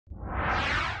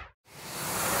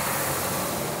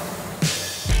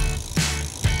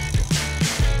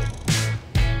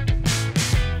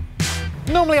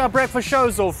Normally our breakfast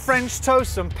show's all French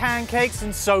toast and pancakes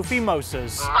and Sophie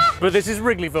Mosas. But this is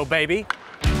Wrigleyville, baby.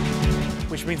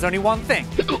 Which means only one thing.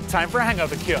 Time for a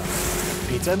hangover cure.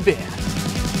 Pizza and beer.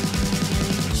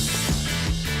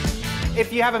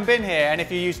 If you haven't been here and if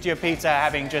you're used to your pizza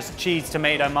having just cheese,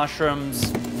 tomato,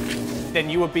 mushrooms, then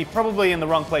you would be probably in the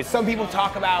wrong place. Some people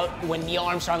talk about when Neil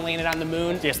Armstrong landed on the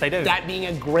moon. Yes, they do. That being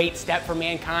a great step for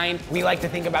mankind. We like to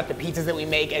think about the pizzas that we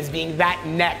make as being that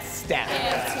next step.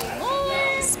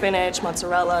 Spinach,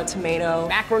 mozzarella, tomato.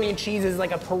 Macaroni and cheese is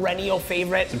like a perennial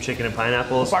favorite. Some chicken and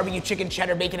pineapples. Barbecue chicken,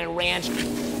 cheddar, bacon, and ranch.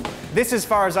 This, as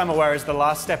far as I'm aware, is the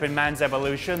last step in man's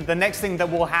evolution. The next thing that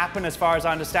will happen, as far as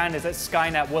I understand, is that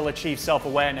Skynet will achieve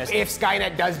self-awareness. If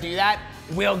Skynet does do that,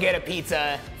 we'll get a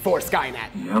pizza for Skynet.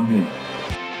 Yummy.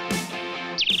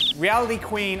 Reality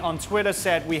Queen on Twitter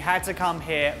said we had to come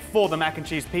here for the mac and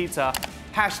cheese pizza.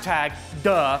 Hashtag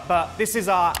duh, but this is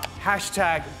our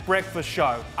hashtag breakfast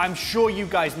show. I'm sure you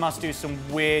guys must do some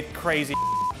weird, crazy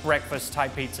breakfast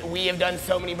type pizza. We have done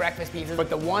so many breakfast pizzas, but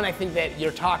the one I think that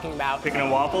you're talking about, Chicken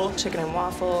and waffle? Chicken and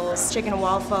waffles. Chicken and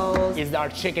waffles. is our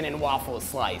chicken and waffle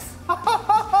slice.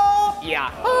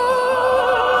 Yeah.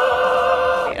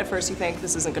 At first you think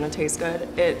this isn't gonna taste good.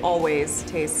 It always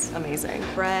tastes amazing.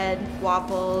 Bread,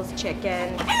 waffles,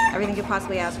 chicken, everything you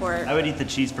possibly ask for. I would eat the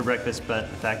cheese for breakfast, but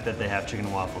the fact that they have chicken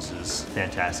and waffles is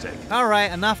fantastic. All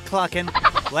right, enough clucking.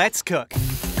 Let's cook.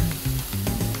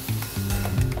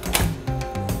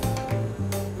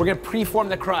 We're gonna preform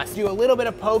the crust. Do a little bit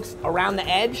of pokes around the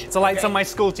edge. So like some of my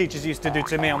school teachers used to do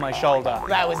to me on my shoulder.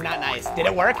 That was not nice. Did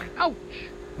it work? Oh.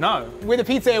 No. With a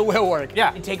pizza, it will work.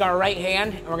 Yeah. You take our right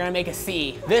hand, and we're gonna make a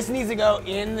C. This needs to go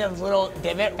in the little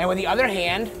divot, and with the other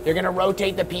hand, you're gonna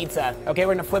rotate the pizza. Okay,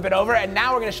 we're gonna flip it over, and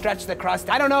now we're gonna stretch the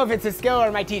crust. I don't know if it's a skill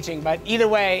or my teaching, but either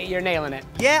way, you're nailing it.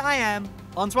 Yeah, I am.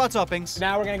 On to our toppings.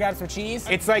 Now we're gonna grab some cheese.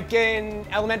 It's like in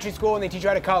elementary school when they teach you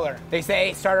how to color. They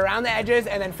say start around the edges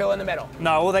and then fill in the middle.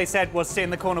 No, all they said was sit in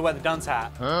the corner where the dunce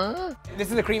hat. Huh? This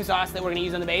is the cream sauce that we're gonna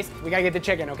use on the base. We gotta get the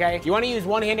chicken, okay? You wanna use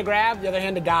one hand to grab, the other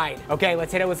hand to guide. Okay,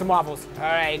 let's hit it with some waffles. All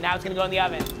right, now it's gonna go in the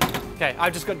oven. Okay,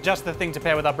 I've just got just the thing to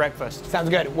pair with our breakfast. Sounds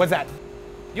good. What's that?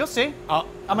 You'll see.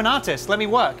 I'm an artist. Let me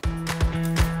work.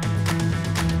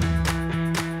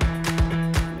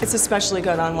 It's especially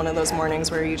good on one of those mornings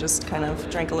where you just kind of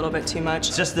drank a little bit too much.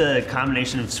 It's just the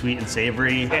combination of sweet and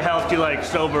savory. It helped you like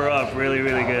sober up really,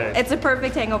 really good. It's a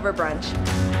perfect hangover brunch.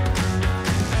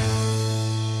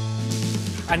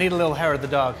 I need a little hair of the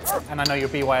dog. And I know you're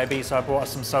BYOB, so I brought us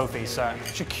some Sophie, so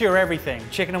should cure everything.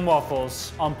 Chicken and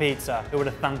waffles on pizza. Who would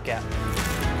have thunk it?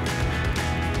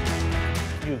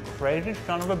 You crazy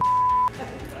son of a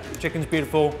Chicken's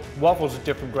beautiful. Waffles are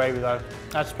different gravy though.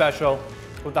 That's special.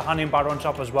 With the honey and butter on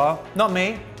top as well. Not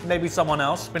me, maybe someone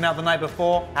else. Been out the night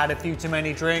before, had a few too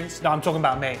many drinks. No, I'm talking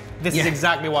about me. This is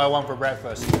exactly what I want for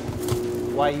breakfast.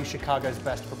 Why are you Chicago's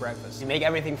best for breakfast? You make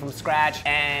everything from scratch,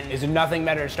 and there's nothing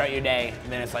better to start your day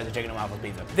than a slice of chicken and waffles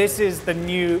pizza. This is the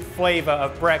new flavor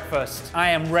of breakfast.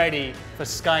 I am ready for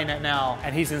Skynet now,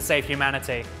 and he's gonna save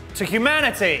humanity. To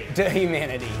humanity! To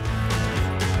humanity.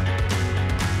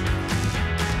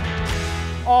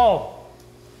 Oh,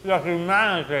 the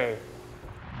humanity.